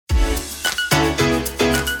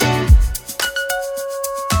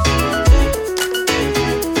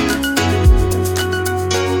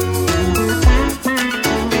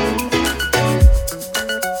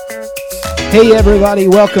Hey everybody,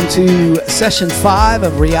 welcome to session 5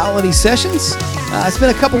 of Reality Sessions. It's been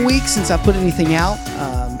a couple weeks since I put anything out.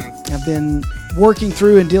 I've been working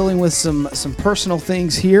through and dealing with some personal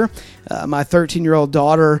things here. My 13-year-old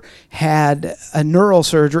daughter had a neural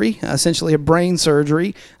surgery, essentially a brain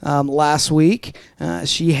surgery, last week.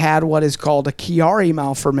 She had what is called a Chiari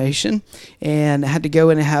malformation and had to go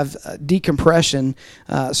in and have decompression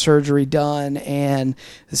surgery done. And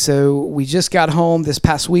so we just got home this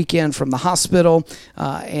past weekend from the hospital,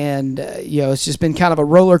 and it's just been kind of a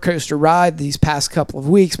roller coaster ride these past couple of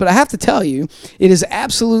weeks. But I have to tell you, it is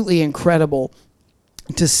absolutely incredible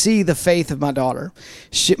to see the faith of my daughter.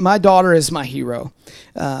 My daughter is my hero.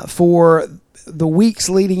 For the weeks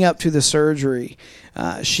leading up to the surgery,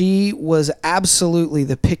 she was absolutely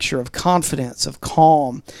the picture of confidence, of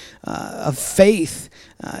calm, of faith,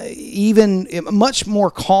 even much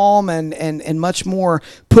more calm and much more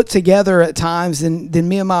put together at times than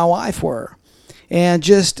me and my wife were. And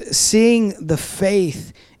just seeing the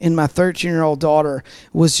faith in my 13-year-old daughter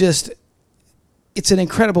was it's an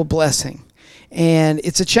incredible blessing. And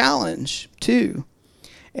it's a challenge, too.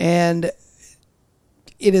 And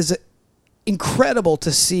it is incredible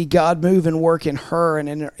to see God move and work in her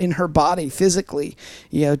and in her body physically,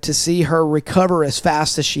 to see her recover as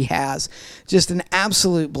fast as she has. Just an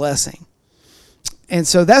absolute blessing. And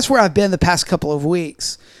so that's where I've been the past couple of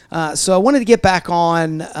weeks. So I wanted to get back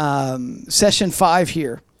on session 5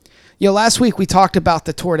 here. Last week we talked about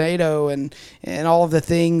the tornado and all of the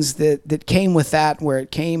things that came with that, where it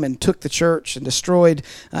came and took the church and destroyed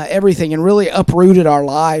everything and really uprooted our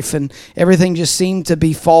life, and everything just seemed to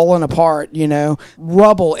be falling apart,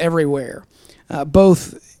 rubble everywhere.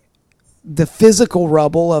 Both the physical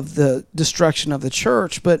rubble of the destruction of the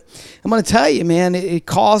church, but I'm going to tell you, man, it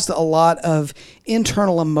caused a lot of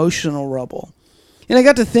internal emotional rubble. And I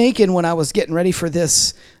got to thinking when I was getting ready for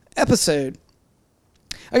this episode,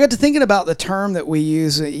 I got to thinking about the term that we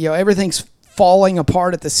use, everything's falling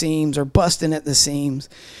apart at the seams or busting at the seams.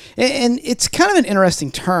 And it's kind of an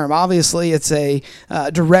interesting term. Obviously, it's a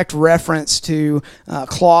direct reference to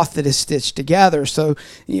cloth that is stitched together. So,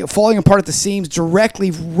 falling apart at the seams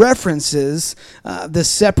directly references the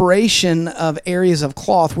separation of areas of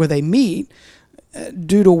cloth where they meet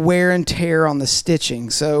due to wear and tear on the stitching.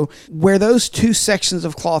 So, where those two sections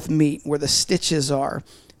of cloth meet, where the stitches are,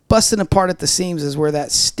 busting apart at the seams is where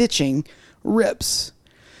that stitching rips.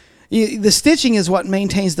 The stitching is what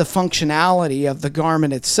maintains the functionality of the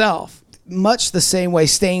garment itself. Much the same way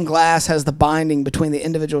stained glass has the binding between the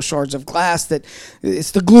individual shards of glass, that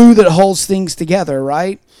it's the glue that holds things together,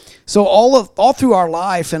 right? So all through our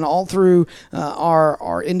life and all through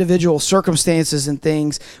our individual circumstances and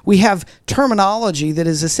things, we have terminology that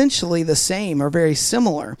is essentially the same or very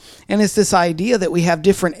similar. And it's this idea that we have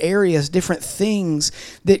different areas, different things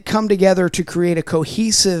that come together to create a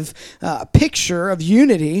cohesive picture of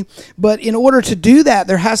unity. But in order to do that,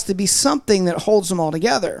 there has to be something that holds them all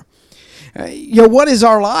together. What is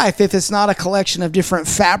our life if it's not a collection of different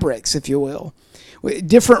fabrics, if you will?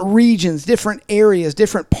 Different regions, different areas,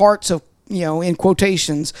 different parts of, in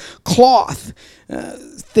quotations, cloth,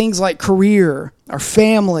 things like career, our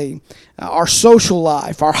family, our social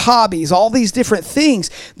life, our hobbies, all these different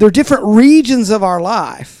things. They're different regions of our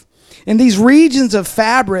life. And these regions of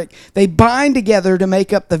fabric, they bind together to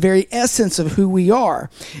make up the very essence of who we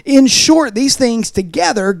are. In short, these things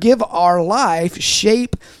together give our life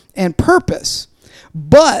shape and purpose.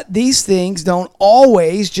 But these things don't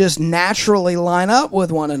always just naturally line up with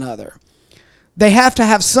one another. They have to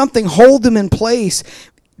have something hold them in place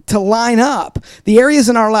to line up. The areas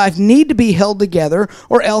in our life need to be held together,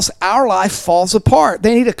 or else our life falls apart.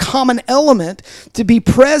 They need a common element to be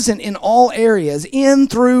present in all areas, in,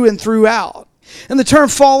 through, and throughout. And the term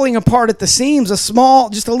falling apart at the seams, just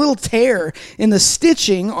a little tear in the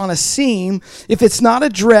stitching on a seam, if it's not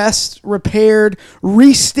addressed, repaired,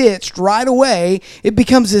 restitched right away, it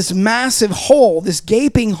becomes this massive hole, this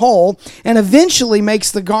gaping hole, and eventually makes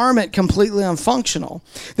the garment completely unfunctional.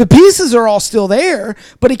 The pieces are all still there,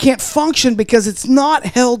 but it can't function because it's not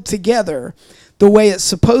held together the way it's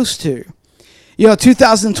supposed to.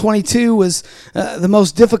 2022 was the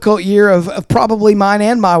most difficult year of probably mine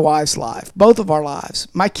and my wife's life, both of our lives,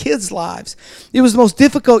 my kids' lives. It was the most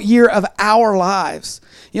difficult year of our lives.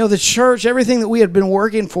 The church, everything that we had been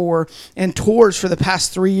working for and towards for the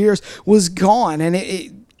past 3 years was gone.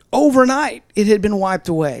 And overnight, it had been wiped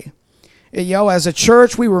away. As a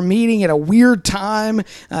church, we were meeting at a weird time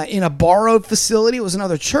in a borrowed facility. It was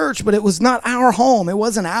another church, but it was not our home. It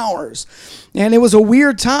wasn't ours. And it was a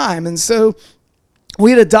weird time. And so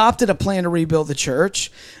We had adopted a plan to rebuild the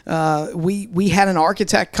church. We had an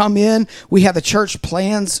architect come in. We had the church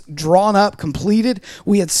plans drawn up, completed.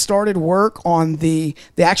 We had started work on the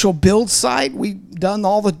actual build site. We'd done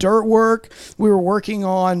all the dirt work. We were working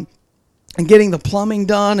on and getting the plumbing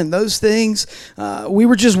done and those things. We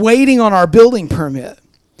were just waiting on our building permit.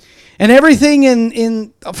 And everything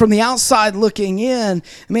in from the outside looking in,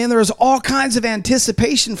 man, there was all kinds of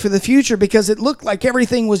anticipation for the future because it looked like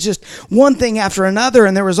everything was just one thing after another,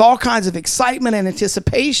 and there was all kinds of excitement and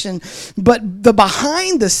anticipation. But the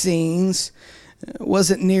behind the scenes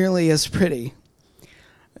wasn't nearly as pretty.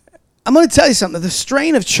 I'm going to tell you something. The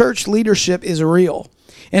strain of church leadership is real.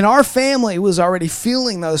 And our family was already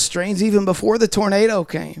feeling those strains even before the tornado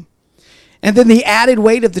came. And then the added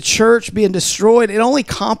weight of the church being destroyed, it only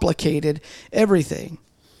complicated everything.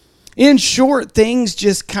 In short, things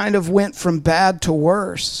just kind of went from bad to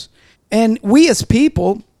worse. And we as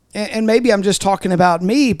people, and maybe I'm just talking about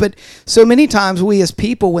me, but so many times we as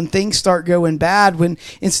people, when things start going bad, when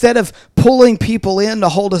instead of pulling people in to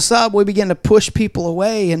hold us up, we begin to push people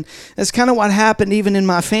away. And that's kind of what happened even in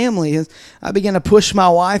my family. I began to push my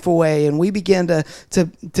wife away, and we began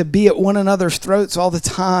to be at one another's throats all the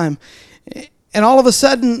time. And all of a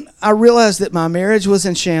sudden, I realized that my marriage was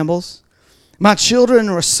in shambles. My children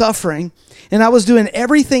were suffering. And I was doing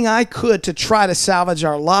everything I could to try to salvage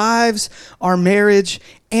our lives, our marriage,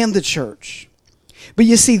 and the church. But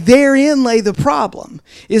you see, therein lay the problem,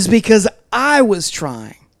 is because I was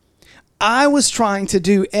trying. I was trying to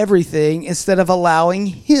do everything instead of allowing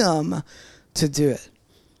Him to do it.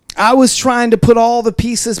 I was trying to put all the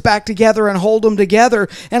pieces back together and hold them together,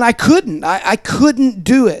 and I couldn't. I couldn't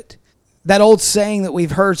do it. That old saying that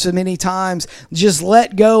we've heard so many times, just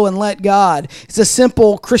let go and let God. It's a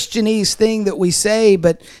simple Christianese thing that we say,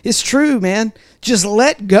 but it's true, man. Just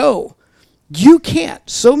let go. You can't.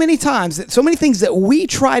 So many times, so many things that we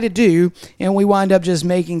try to do, and we wind up just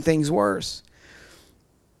making things worse.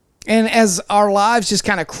 And as our lives just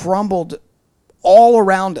kind of crumbled all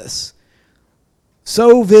around us,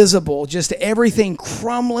 so visible, just everything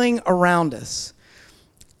crumbling around us,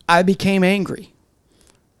 I became angry.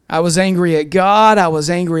 I was angry at God, I was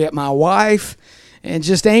angry at my wife, and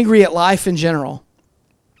just angry at life in general.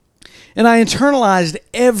 And I internalized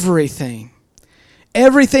everything.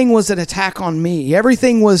 Everything was an attack on me.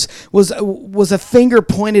 Everything was a finger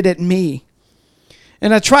pointed at me.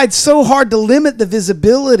 And I tried so hard to limit the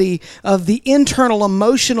visibility of the internal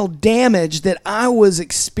emotional damage that I was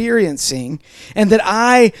experiencing and that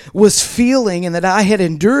I was feeling and that I had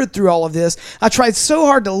endured through all of this. I tried so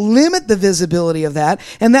hard to limit the visibility of that,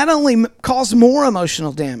 and that only caused more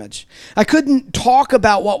emotional damage. I couldn't talk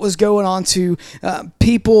about what was going on to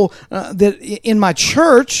people that in my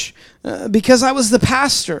church because I was the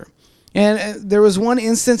pastor. And there was one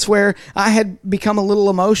instance where I had become a little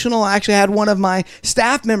emotional. I actually had one of my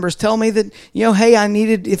staff members tell me that, hey, I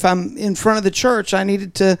needed, if I'm in front of the church, I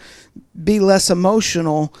needed to be less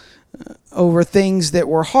emotional over things that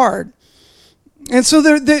were hard. And so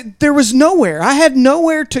there was nowhere. I had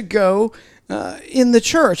nowhere to go in the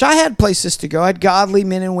church. I had places to go. I had godly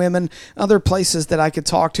men and women, other places that I could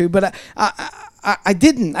talk to, but I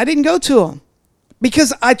didn't go to them.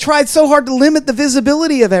 Because I tried so hard to limit the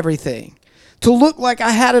visibility of everything, to look like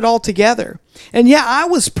I had it all together. And yeah, I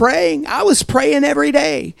was praying. I was praying every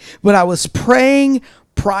day, but I was praying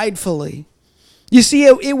pridefully. You see,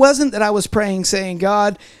 it wasn't that I was praying saying,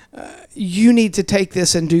 God, you need to take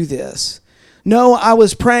this and do this. No, I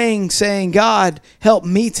was praying saying, God, help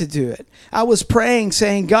me to do it. I was praying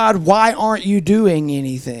saying, God, why aren't you doing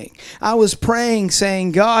anything? I was praying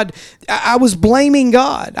saying, God, I was blaming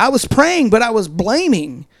God. I was praying, but I was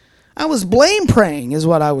blaming. I was blame praying is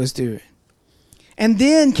what I was doing. And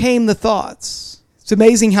then came the thoughts. It's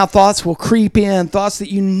amazing how thoughts will creep in, thoughts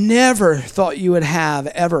that you never thought you would have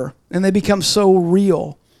ever. And they become so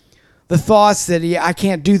real. The thoughts that, I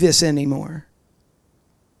can't do this anymore.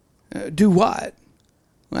 Do what?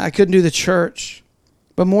 Well, I couldn't do the church.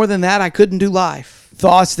 But more than that, I couldn't do life.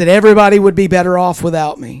 Thoughts that everybody would be better off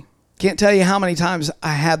without me. Can't tell you how many times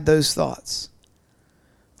I had those thoughts.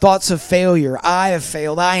 Thoughts of failure. I have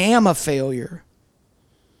failed. I am a failure.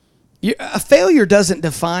 A failure doesn't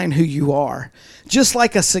define who you are, just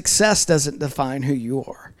like a success doesn't define who you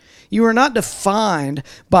are. You are not defined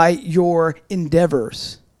by your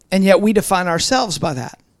endeavors, and yet we define ourselves by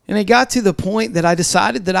that. And it got to the point that I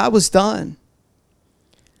decided that I was done.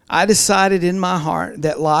 I decided in my heart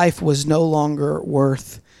that life was no longer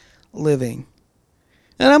worth living.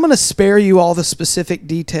 And I'm going to spare you all the specific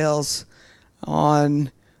details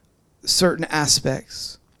on certain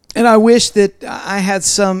aspects. And I wish that I had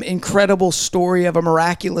some incredible story of a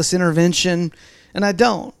miraculous intervention And I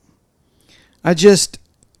don't. I just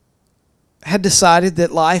had decided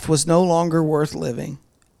that life was no longer worth living.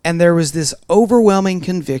 And there was this overwhelming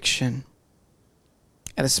conviction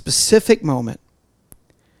at a specific moment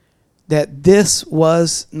that this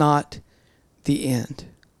was not the end.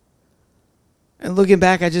 And looking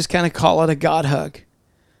back, I just kind of call it a God hug.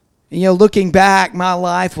 And, looking back, my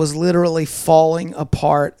life was literally falling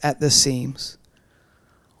apart at the seams.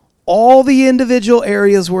 All the individual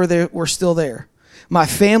areas were still there. My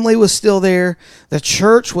family was still there. The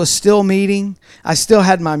church was still meeting. I still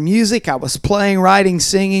had my music. I was playing, writing,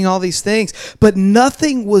 singing, all these things. But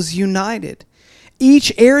nothing was united.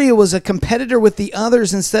 Each area was a competitor with the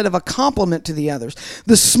others instead of a complement to the others.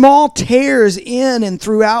 The small tears in and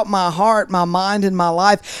throughout my heart, my mind, and my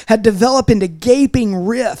life had developed into gaping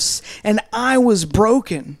rifts, and I was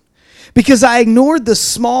broken because I ignored the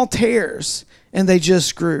small tears, and they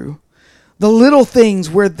just grew. The little things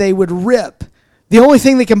where they would rip. The only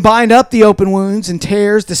thing that can bind up the open wounds and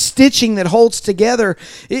tears, the stitching that holds together,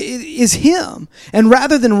 is Him. And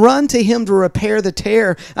rather than run to Him to repair the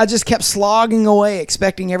tear, I just kept slogging away,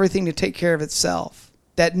 expecting everything to take care of itself.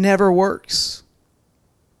 That never works.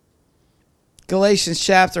 Galatians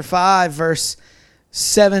chapter 5, verse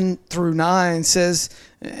 7 through 9 says,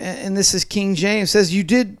 and this is King James, says, "You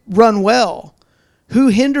did run well. Who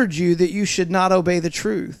hindered you that you should not obey the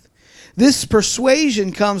truth? This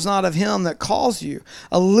persuasion comes not of him that calls you.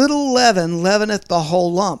 A little leaven leaveneth the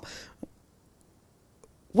whole lump."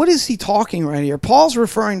 What is he talking right here? Paul's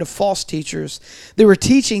referring to false teachers. They were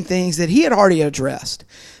teaching things that he had already addressed.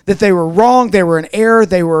 That they were wrong, they were in error,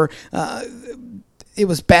 it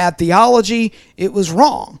was bad theology, it was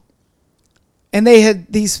wrong. And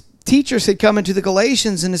these teachers had come into the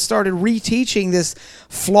Galatians and had started reteaching this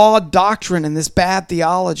flawed doctrine and this bad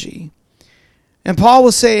theology. And Paul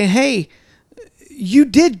was saying, hey, you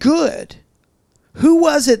did good. Who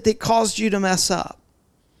was it that caused you to mess up?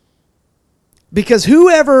 Because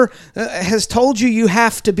whoever has told you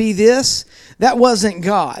have to be this, that wasn't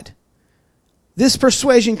God. This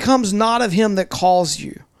persuasion comes not of him that calls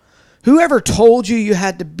you. Whoever told you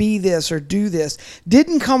had to be this or do this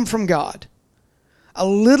didn't come from God. A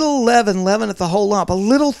little leaven leaveneth the whole lump. A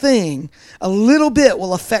little thing, a little bit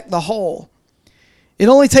will affect the whole. It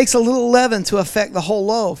only takes a little leaven to affect the whole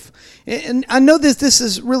loaf. And I know this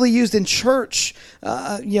is really used in church,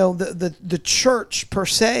 the church per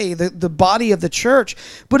se, the body of the church.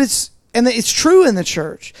 But it's true in the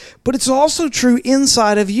church, but it's also true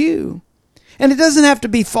inside of you. And it doesn't have to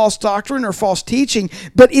be false doctrine or false teaching,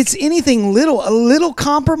 but it's anything little. A little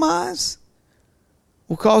compromise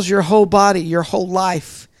will cause your whole body, your whole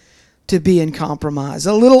life to be in compromise.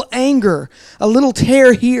 A little anger, a little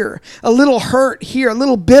tear here, a little hurt here, a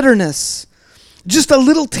little bitterness, just a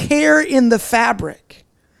little tear in the fabric,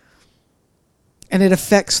 and it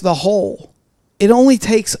affects the whole. It only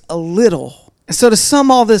takes a little. And so to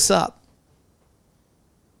sum all this up,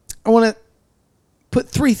 I want to put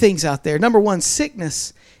three things out there. Number one,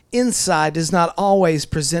 sickness inside does not always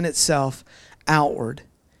present itself outward.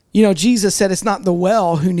 Jesus said it's not the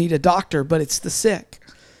well who need a doctor, but it's the sick.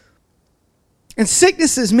 And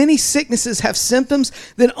many sicknesses have symptoms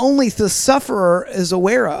that only the sufferer is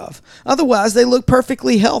aware of. Otherwise, they look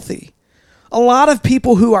perfectly healthy. A lot of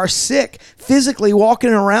people who are sick, physically walking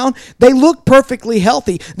around, they look perfectly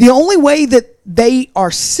healthy. The only way that they are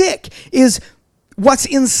sick is what's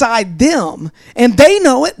inside them. And they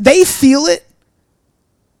know it. They feel it.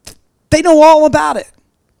 They know all about it.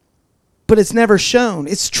 But it's never shown.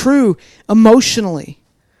 It's true emotionally.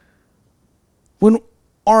 When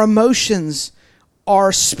our emotions,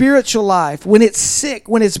 our spiritual life, when it's sick,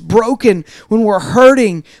 when it's broken, when we're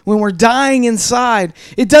hurting, when we're dying inside,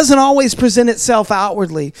 it doesn't always present itself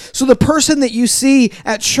outwardly. So the person that you see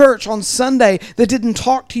at church on Sunday that didn't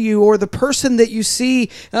talk to you, or the person that you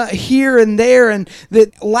see here and there and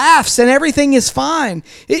that laughs and everything is fine,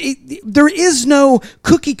 there is no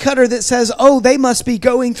cookie cutter that says, oh, they must be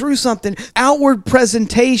going through something. Outward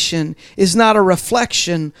presentation is not a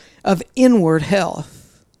reflection of inward health.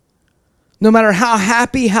 No matter how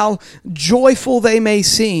happy, how joyful they may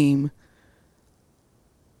seem,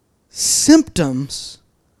 symptoms,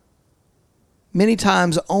 many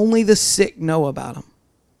times only the sick know about them.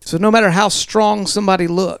 So no matter how strong somebody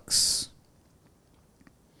looks,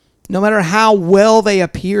 no matter how well they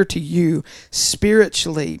appear to you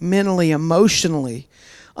spiritually, mentally, emotionally,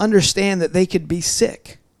 understand that they could be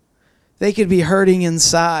sick. They could be hurting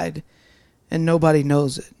inside and nobody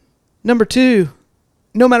knows it. Number two,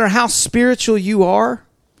 no matter how spiritual you are,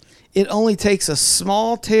 it only takes a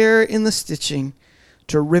small tear in the stitching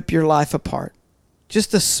to rip your life apart.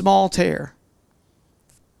 Just a small tear.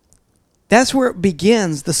 That's where it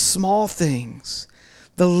begins, the small things,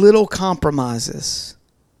 the little compromises.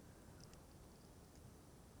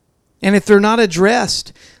 And if they're not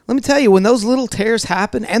addressed, let me tell you, when those little tears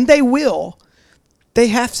happen, and they will, they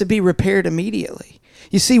have to be repaired immediately.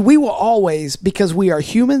 You see, we will always, because we are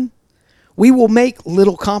human, we will make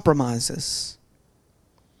little compromises.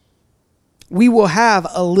 We will have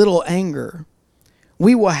a little anger.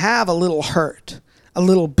 We will have a little hurt, a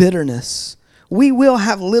little bitterness. We will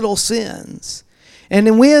have little sins.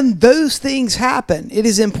 And when those things happen, it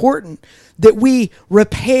is important that we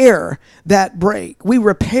repair that break. We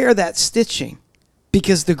repair that stitching.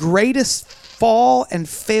 Because the greatest fall and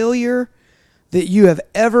failure that you have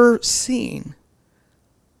ever seen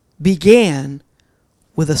began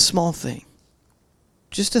with a small thing.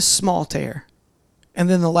 Just a small tear. And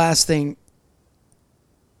then the last thing,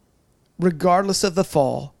 regardless of the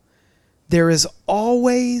fall, there is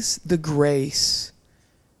always the grace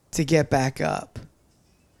to get back up.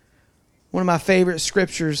 One of my favorite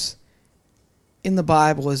scriptures in the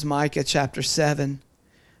Bible is Micah chapter 7,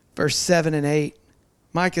 verse 7 and 8.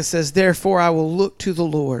 Micah says, "Therefore I will look to the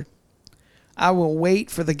Lord. I will wait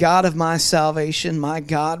for the God of my salvation. My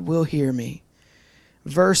God will hear me."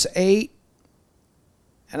 Verse 8,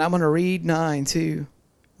 and I'm going to read 9 too.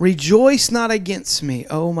 "Rejoice not against me,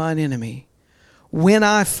 O mine enemy. When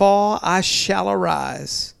I fall, I shall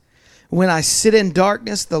arise. When I sit in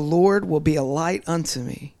darkness, the Lord will be a light unto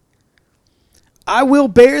me. I will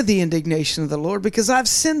bear the indignation of the Lord because I've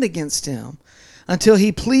sinned against him, until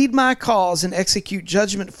he plead my cause and execute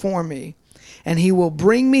judgment for me. And he will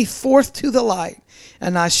bring me forth to the light,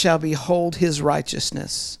 and I shall behold his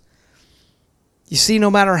righteousness." You see,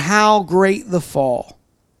 no matter how great the fall,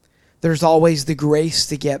 there's always the grace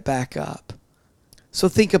to get back up. So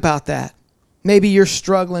think about that. Maybe you're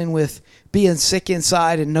struggling with being sick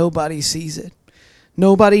inside and nobody sees it.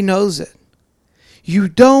 Nobody knows it. You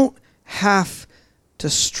don't have to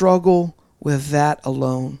struggle with that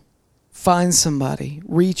alone. Find somebody,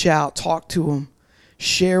 reach out, talk to them,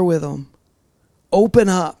 share with them, open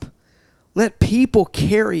up, let people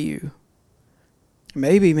carry you.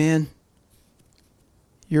 Maybe, man,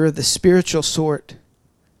 you're the spiritual sort,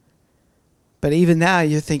 but even now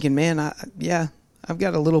you're thinking, man, I've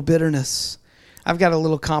got a little bitterness. I've got a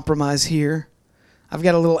little compromise here. I've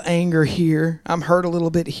got a little anger here. I'm hurt a little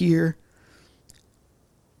bit here.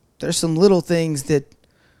 There's some little things that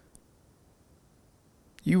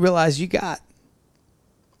you realize you got.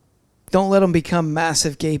 Don't let them become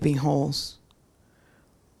massive gaping holes.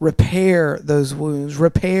 Repair those wounds.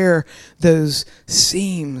 Repair those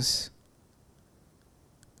seams.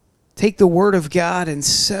 Take the Word of God and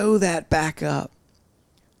sew that back up.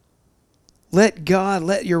 Let God,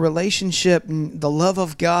 let your relationship, the love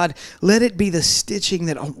of God, let it be the stitching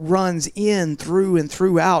that runs in, through, and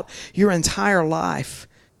throughout your entire life.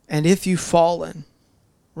 And if you've fallen,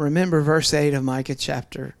 remember verse 8 of Micah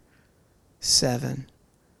chapter 7.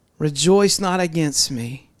 "Rejoice not against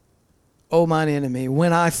me, O mine enemy.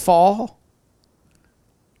 When I fall,"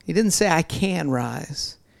 he didn't say I can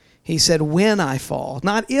rise. He said when I fall,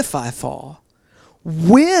 not if I fall.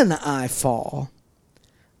 When I fall,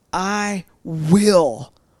 I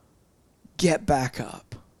will get back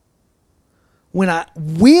up. When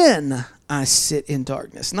I sit in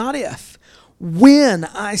darkness, not if. When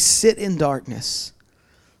I sit in darkness,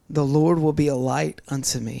 the Lord will be a light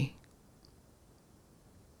unto me.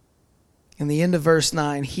 In the end of verse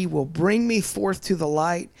 9, "He will bring me forth to the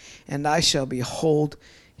light, and I shall behold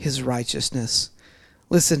his righteousness."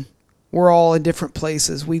 Listen, we're all in different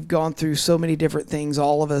places. We've gone through so many different things,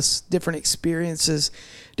 all of us, different experiences,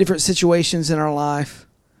 different situations in our life.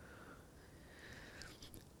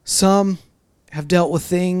 Some have dealt with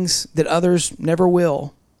things that others never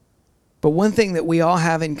will. But one thing that we all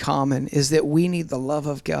have in common is that we need the love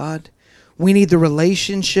of God. We need the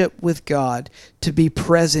relationship with God to be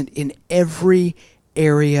present in every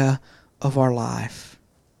area of our life.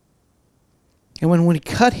 And when we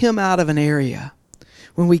cut him out of an area,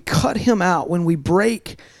 when we cut him out, when we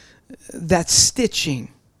break that stitching,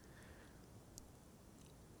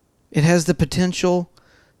 it has the potential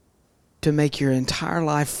to make your entire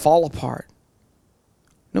life fall apart.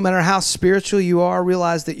 No matter how spiritual you are,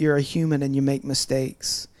 realize that you're a human and you make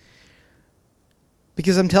mistakes.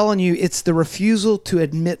 Because I'm telling you, it's the refusal to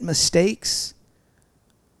admit mistakes.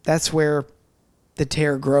 That's where the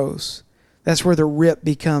tear grows. That's where the rip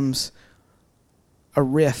becomes a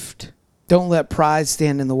rift. Don't let pride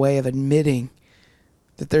stand in the way of admitting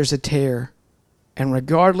that there's a tear. And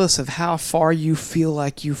regardless of how far you feel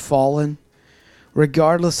like you've fallen,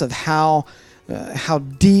 regardless of how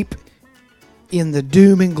deep in the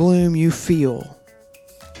doom and gloom you feel,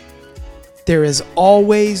 there is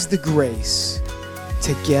always the grace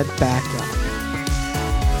to get back up.